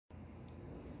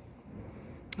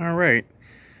All right,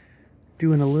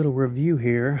 doing a little review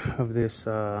here of this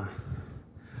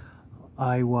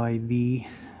IYV,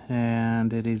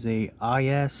 and it is a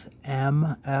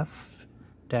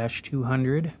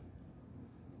ISMF-200.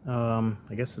 I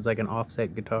guess it's like an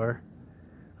offset guitar.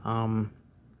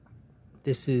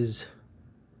 This is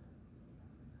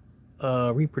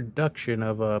a reproduction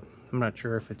of a, I'm not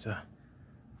sure if it's a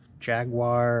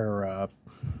Jaguar or a,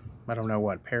 I don't know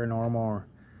what, Paranormal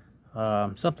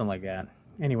or something like that.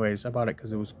 Anyways, I bought it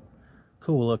because it was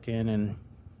cool looking and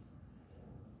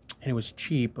it was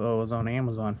cheap. It was on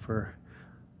Amazon for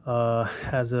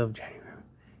as of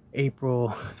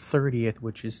April 30th,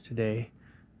 which is today,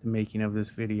 the making of this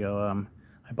video.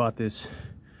 I bought this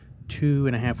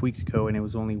 2.5 weeks ago and it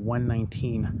was only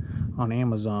 $119 on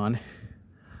Amazon,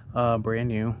 brand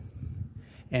new.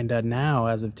 And now,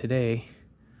 as of today,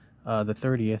 the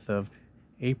 30th of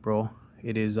April,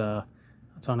 it is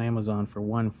it's on Amazon for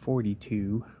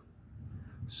 $142.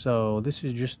 So this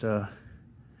is just a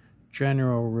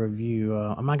general review.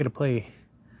 I'm not gonna play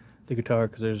the guitar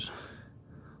because there's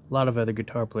a lot of other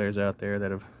guitar players out there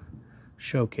that have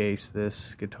showcased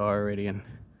this guitar already and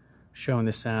shown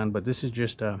the sound, but this is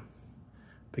just a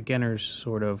beginner's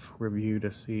sort of review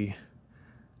to see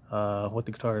what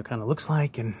the guitar kind of looks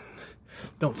like, and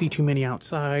don't see too many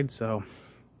outside. So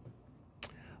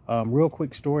real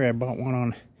quick story, I bought one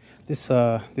on this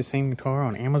same guitar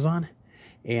on Amazon,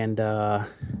 and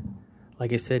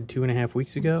like I said, 2.5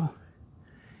 weeks ago,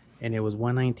 and it was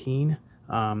 $119.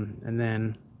 And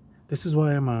then this is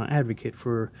why I'm an advocate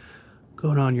for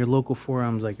going on your local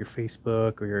forums like your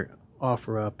Facebook or your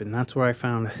OfferUp, and that's where I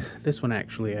found this one.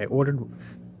 Actually, I ordered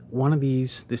one of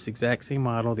these, this exact same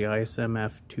model, the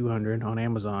ISMF-200, on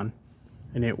Amazon,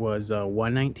 and it was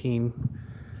 $119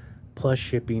 plus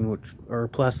shipping, which, or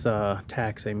plus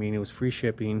tax. I mean, it was free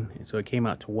shipping, so it came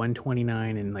out to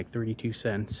 $129 and like 32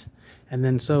 cents. And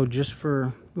then, so just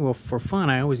for, well, for fun,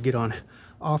 I always get on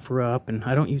OfferUp, and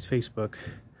I don't use Facebook,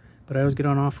 but I always get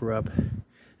on OfferUp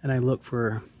and I look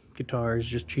for guitars,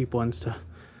 just cheap ones to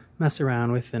mess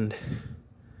around with, and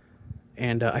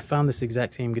I found this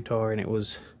exact same guitar, and it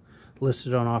was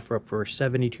listed on OfferUp for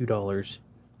 $72,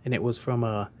 and it was from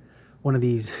one of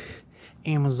these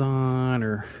Amazon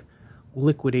or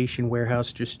liquidation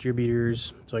warehouse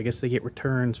distributors. So I guess they get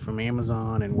returns from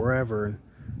Amazon and wherever,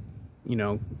 you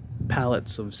know,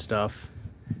 pallets of stuff,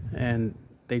 and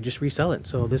they just resell it.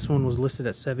 So this one was listed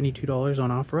at $72 on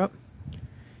OfferUp,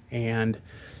 and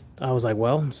I was like,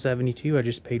 well, 72, I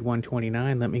just paid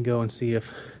 $129, let me go and see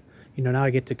if, you know, now I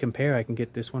get to compare. I can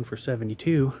get this one for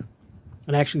 72,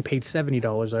 and I actually paid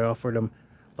 $70. I offered them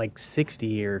like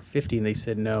 60 or 50, and they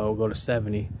said no, go to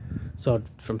 70. So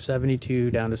from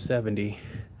 72 down to 70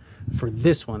 for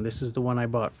this one. This is the one I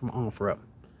bought from OfferUp.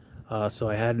 So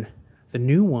I had the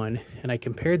new one, and I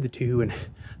compared the two, and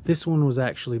this one was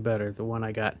actually better. The one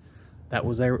I got, that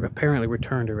was apparently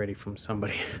returned already from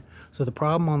somebody. So the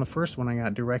problem on the first one I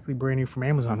got directly brand new from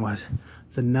Amazon was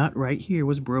the nut right here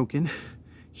was broken.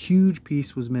 Huge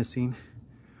piece was missing.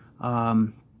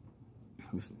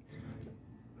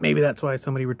 Maybe that's why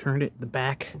somebody returned it. The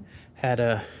back had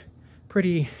a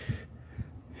pretty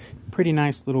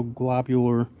nice little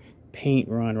globular paint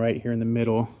run right here in the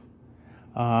middle.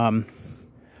 Other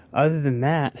than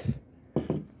that,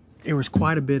 there was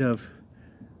quite a bit of,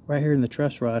 right here in the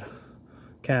truss rod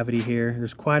cavity here,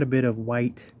 there's quite a bit of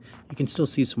white. You can still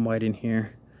see some white in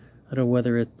here. I don't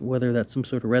know whether that's some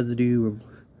sort of residue or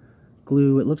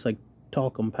glue. It looks like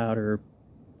talcum powder or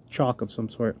chalk of some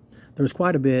sort. There was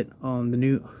quite a bit on the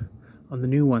new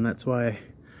one. That's why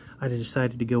I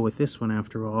decided to go with this one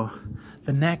after all.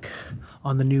 The neck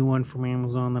on the new one from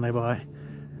Amazon that I bought,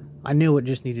 I knew it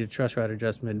just needed a truss rod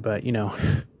adjustment, but you know,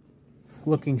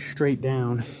 looking straight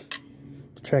down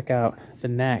to check out the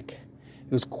neck,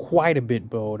 it was quite a bit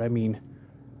bowed. I mean,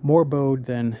 more bowed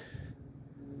than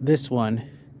this one.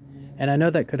 And I know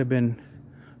that could have been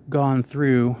gone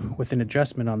through with an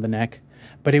adjustment on the neck,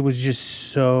 but it was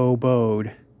just so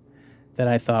bowed that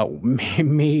I thought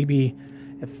maybe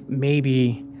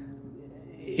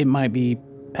it might be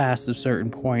past a certain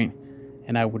point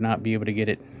and I would not be able to get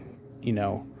it, you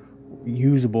know,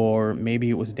 usable, or maybe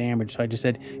it was damaged. So I just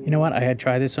said, you know what, I had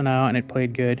tried this one out and it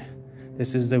played good.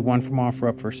 This is the one from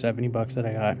OfferUp for 70 bucks that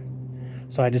I got.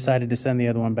 So I decided to send the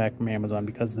other one back from Amazon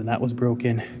because the nut was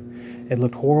broken. It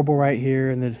looked horrible right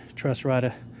here in the truss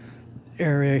rod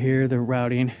area here, the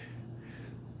routing,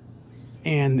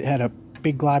 and it had a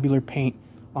big globular paint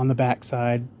on the back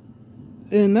side,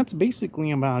 and that's basically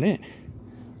about it.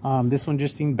 This one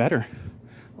just seemed better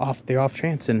off the off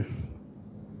chance, and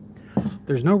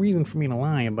there's no reason for me to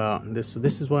lie about this. So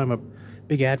this is why I'm a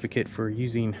big advocate for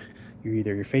using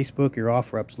either your Facebook, your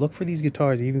offer-ups. Look for these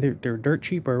guitars. Even they're dirt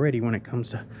cheap already when it comes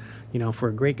to, you know, for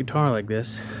a great guitar like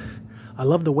this. I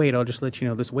love the weight. I'll just let you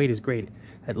know this weight is great.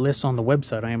 It lists on the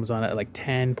website on Amazon at like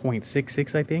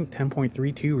 10.66, I think,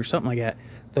 10.32 or something like that.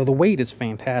 Though the weight is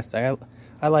fantastic.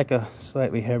 I like a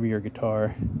slightly heavier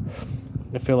guitar.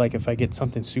 I feel like if I get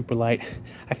something super light,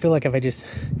 I feel like if I just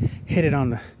hit it on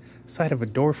the side of a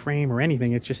door frame or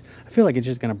anything, it's just, I feel like it's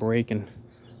just gonna break and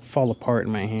fall apart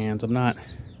in my hands. I'm not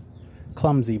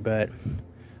clumsy, but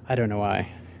I don't know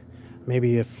why.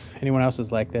 Maybe if anyone else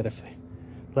is like that, if they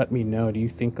let me know. Do you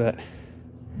think that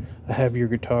a heavier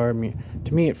guitar,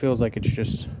 to me it feels like it's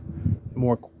just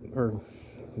more or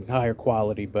higher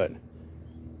quality, but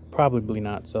probably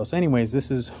not. So anyways,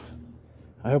 this is,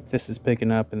 I hope this is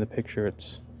picking up in the picture.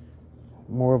 It's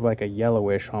more of like a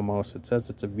yellowish almost. It says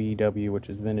it's a VW, which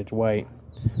is vintage white,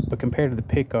 but compared to the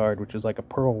pickguard, which is like a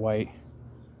pearl white,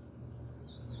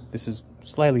 this is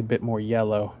slightly bit more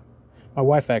yellow. My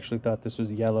wife actually thought this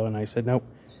was yellow, and I said nope,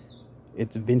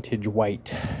 it's vintage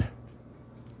white.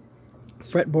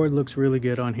 Fretboard looks really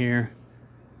good on here.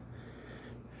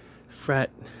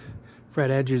 Fret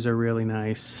edges are really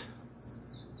nice,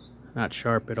 not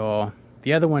sharp at all.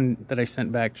 The other one that I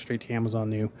sent back straight to Amazon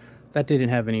new, that didn't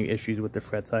have any issues with the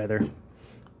frets either.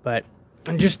 But,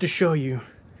 and just to show you,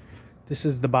 this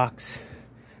is the box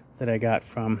that I got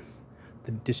from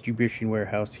the distribution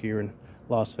warehouse here in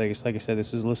Las Vegas. Like I said,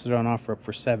 this was listed on OfferUp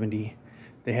for $70.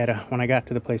 They had when I got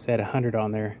to the place, they had $100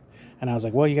 on there. And I was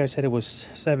like, well, you guys said it was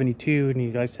 $72, and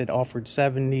you guys said offered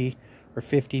 70 or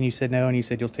 50, and you said no, and you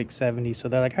said you'll take 70. So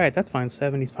they're like, all right, that's fine,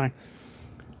 70's fine.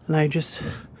 And I just,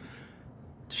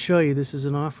 to show you, this is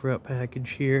an OfferUp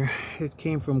package here. It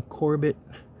came from Corbett,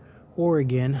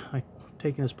 Oregon. I'm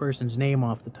taking this person's name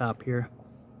off the top here.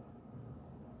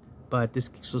 But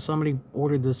this, so somebody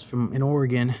ordered this from in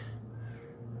Oregon.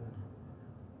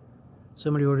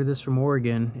 Somebody ordered this from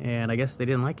Oregon, and I guess they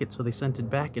didn't like it, so they sent it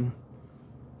back, and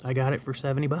I got it for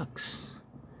 70 bucks.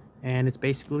 And it's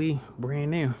basically brand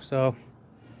new. So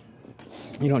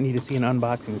you don't need to see an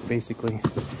unboxing. It's basically,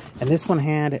 and this one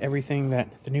had everything that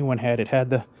the new one had. It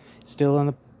had the, still on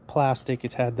the plastic,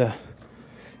 it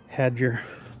had your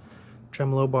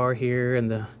tremolo bar here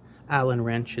and the Allen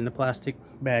wrench in the plastic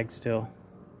bag still.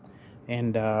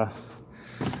 And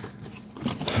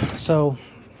so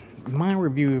my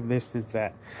review of this is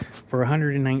that for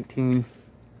 119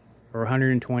 or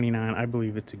 129, I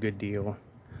believe it's a good deal.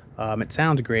 It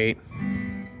sounds great.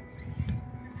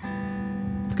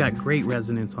 It's got great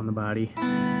resonance on the body.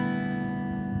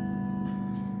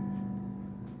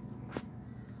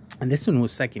 And this one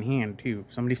was secondhand too.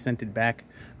 Somebody sent it back.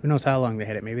 Who knows how long they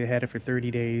had it? Maybe they had it for 30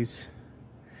 days.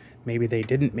 Maybe they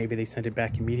didn't. Maybe they sent it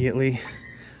back immediately.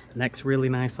 The neck's really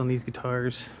nice on these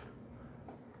guitars.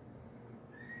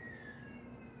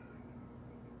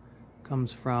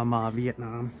 Comes from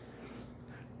Vietnam.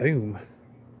 Boom.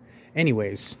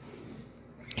 Anyways,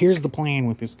 here's the plan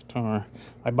with this guitar.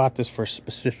 I bought this for a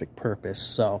specific purpose,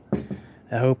 so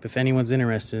I hope if anyone's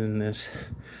interested in this,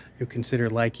 you'll consider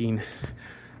liking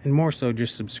and more so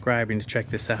just subscribing to check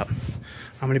this out.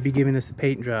 I'm going to be giving this a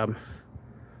paint job.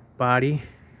 Body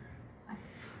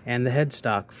and the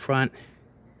headstock, front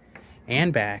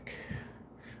and back.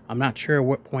 I'm not sure at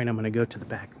what point I'm going to go to the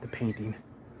back of the painting.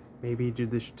 Maybe do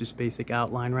this just basic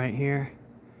outline right here.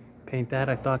 Paint that.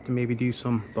 I thought to maybe do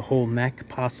the whole neck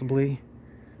possibly.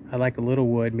 I like a little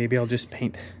wood. Maybe I'll just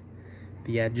paint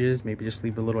the edges. Maybe just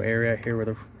leave a little area here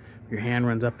where your hand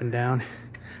runs up and down.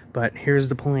 But here's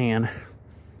the plan.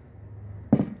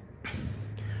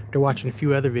 After watching a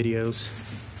few other videos,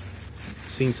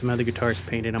 seen some other guitars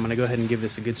painted, I'm going to go ahead and give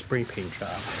this a good spray paint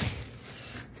job.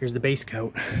 Here's the base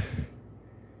coat.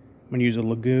 I'm going to use a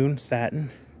Lagoon satin.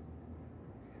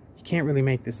 You can't really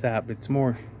make this out, but it's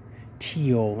more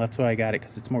teal. That's why I got it,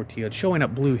 because it's more teal. It's showing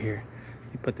up blue here.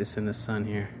 Let me put this in the sun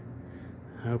here.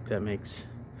 I hope that makes,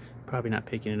 probably not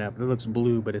picking it up. It looks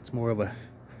blue, but it's more of a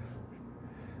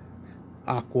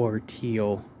aqua or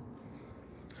teal.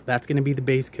 So that's going to be the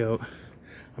base coat.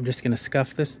 I'm just going to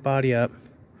scuff this body up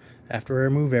after I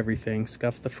remove everything.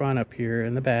 Scuff the front up here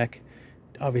and the back.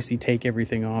 Obviously take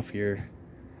everything off here.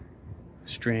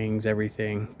 Strings,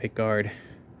 everything, pick guard.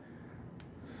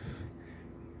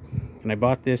 And I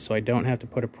bought this so I don't have to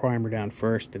put a primer down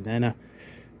first, and then a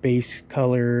base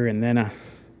color, and then a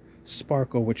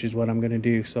sparkle, which is what I'm going to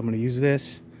do. So I'm going to use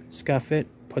this, scuff it,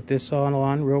 put this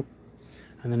on real,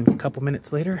 and then a couple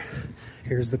minutes later,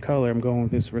 here's the color. I'm going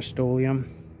with this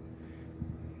Rust-Oleum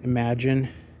Imagine,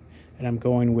 and I'm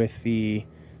going with the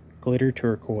glitter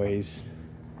turquoise.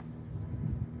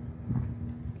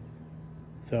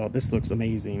 So this looks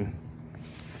amazing.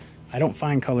 I don't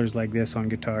find colors like this on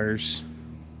guitars.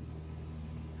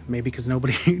 Maybe because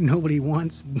nobody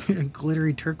wants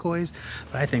glittery turquoise,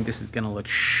 but I think this is gonna look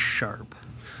sharp.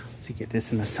 Let's see, get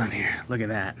this in the sun here. Look at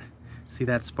that. See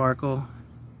that sparkle?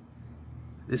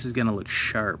 This is gonna look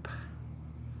sharp.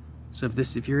 So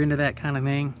if you're into that kind of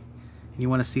thing and you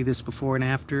want to see this before and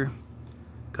after,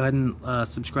 go ahead and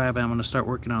subscribe. I'm gonna start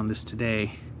working on this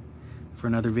today for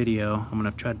another video. I'm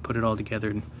gonna try to put it all together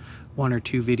in 1 or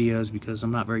 2 videos because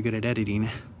I'm not very good at editing.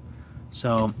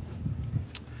 So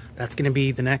that's gonna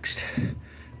be the next,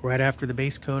 right after the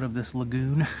base coat of this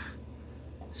Lagoon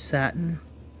satin.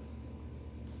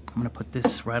 I'm gonna put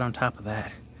this right on top of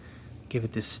that. Give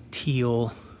it this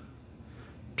teal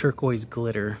turquoise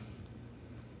glitter.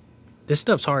 This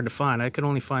stuff's hard to find. I could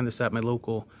only find this at my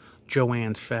local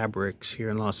Joann's Fabrics here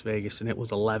in Las Vegas, and it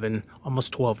was $11,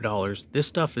 almost $12. This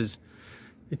stuff is,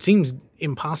 it seems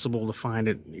impossible to find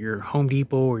at your Home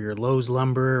Depot or your Lowe's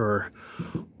Lumber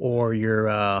or your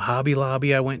Hobby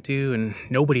Lobby I went to, and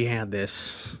nobody had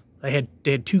this. They had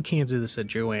 2 cans of this at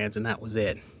Joann's, and that was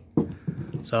it.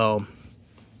 So,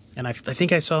 and I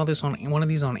think I saw this on one of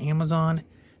these on Amazon,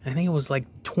 and I think it was like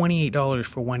 $28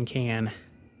 for 1 can.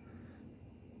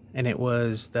 And it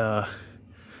was the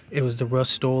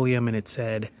Rust-Oleum, and it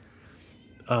said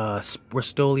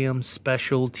Rust-Oleum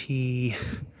Specialty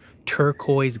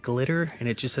Turquoise Glitter, and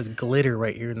it just says glitter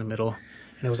right here in the middle,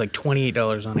 and it was like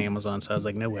 $28 on Amazon. So I was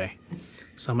like, no way.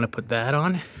 So I'm gonna put that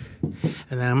on, and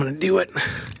then I'm gonna do it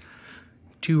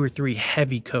 2 or 3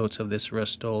 heavy coats of this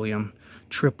Rust-Oleum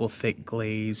triple thick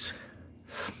glaze.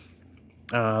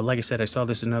 Like I said, I saw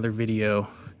this in another video,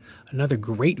 another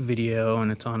great video,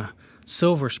 and it's on a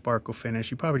silver sparkle finish.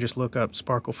 You probably just look up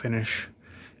sparkle finish,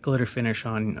 glitter finish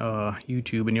on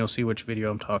YouTube, and you'll see which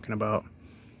video I'm talking about.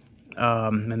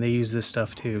 And they use this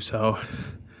stuff too. So,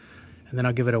 and then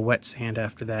I'll give it a wet sand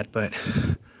after that. But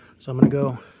so I'm gonna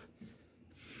go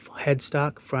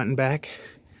headstock, front and back,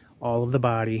 all of the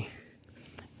body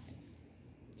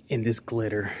in this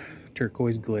glitter,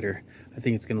 turquoise glitter. I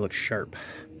think it's gonna look sharp.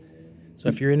 So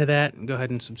if you're into that, go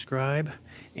ahead and subscribe.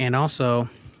 And also,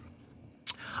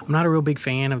 I'm not a real big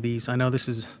fan of these. I know this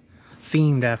is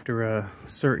themed after a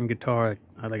certain guitar,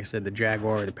 like I said, the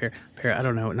Jaguar or the I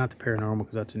don't know, not the Paranormal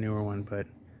because that's a newer one, but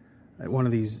one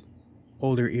of these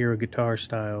older era guitar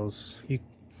styles. You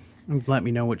let me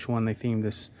know which one they themed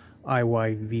this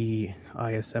IYV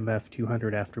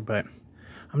ISMF-200 after, but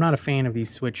I'm not a fan of these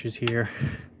switches here.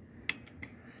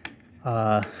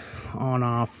 On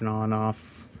off and on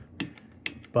off.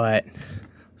 But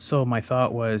so my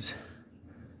thought was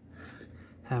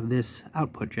have this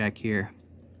output jack here.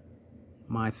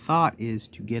 My thought is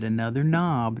to get another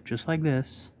knob just like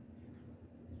this,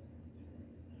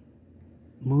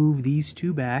 move these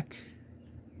 2 back,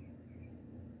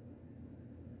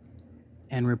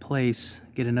 and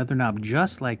get another knob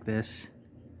just like this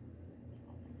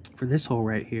for this hole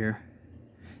right here,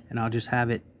 and I'll just have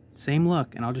it same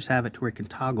look, and I'll just have it to where it can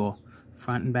toggle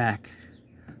front and back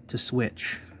to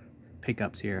switch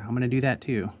pickups here. I'm gonna do that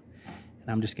too. And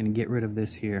I'm just gonna get rid of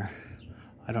this here.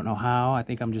 I don't know how. I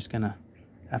think I'm just gonna,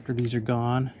 after these are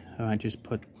gone, I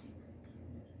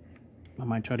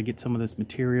might try to get some of this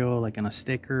material like on a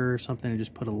sticker or something and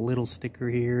just put a little sticker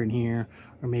here and here,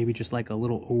 or maybe just like a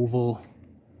little oval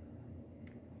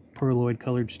pearloid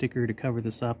colored sticker to cover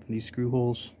this up in these screw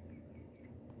holes.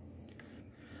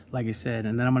 Like I said,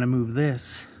 and then I'm gonna move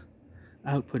this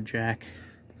output jack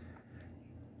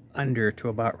under to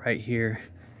about right here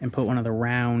and put one of the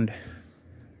round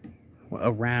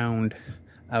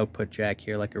output jack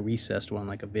here, like a recessed one,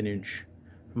 like a vintage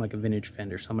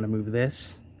Fender. So I'm gonna move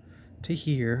this to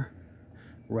here,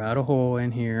 route a hole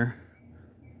in here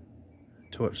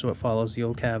so it follows the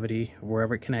old cavity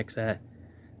wherever it connects at.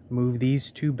 Move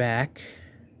these 2 back,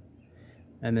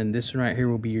 and then this one right here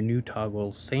will be your new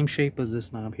toggle, same shape as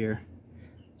this knob here.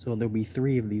 So there'll be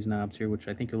 3 of these knobs here, which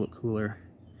I think will look cooler,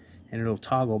 and it'll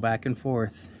toggle back and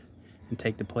forth and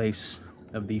take the place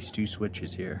of these 2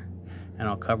 switches here. And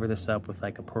I'll cover this up with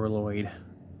like a pearloid,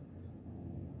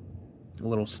 a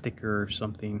little sticker or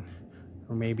something,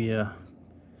 or maybe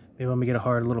let me get a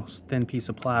hard little thin piece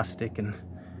of plastic and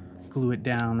glue it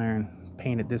down there and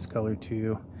paint it this color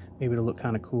too. Maybe it'll look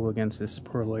kind of cool against this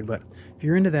pearloid. But if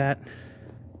you're into that,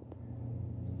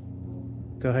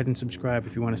 go ahead and subscribe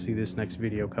if you want to see this next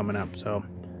video coming up. So,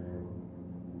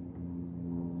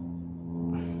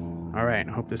 all right,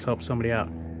 I hope this helps somebody out.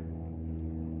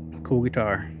 Cool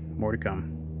guitar, more to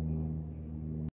come.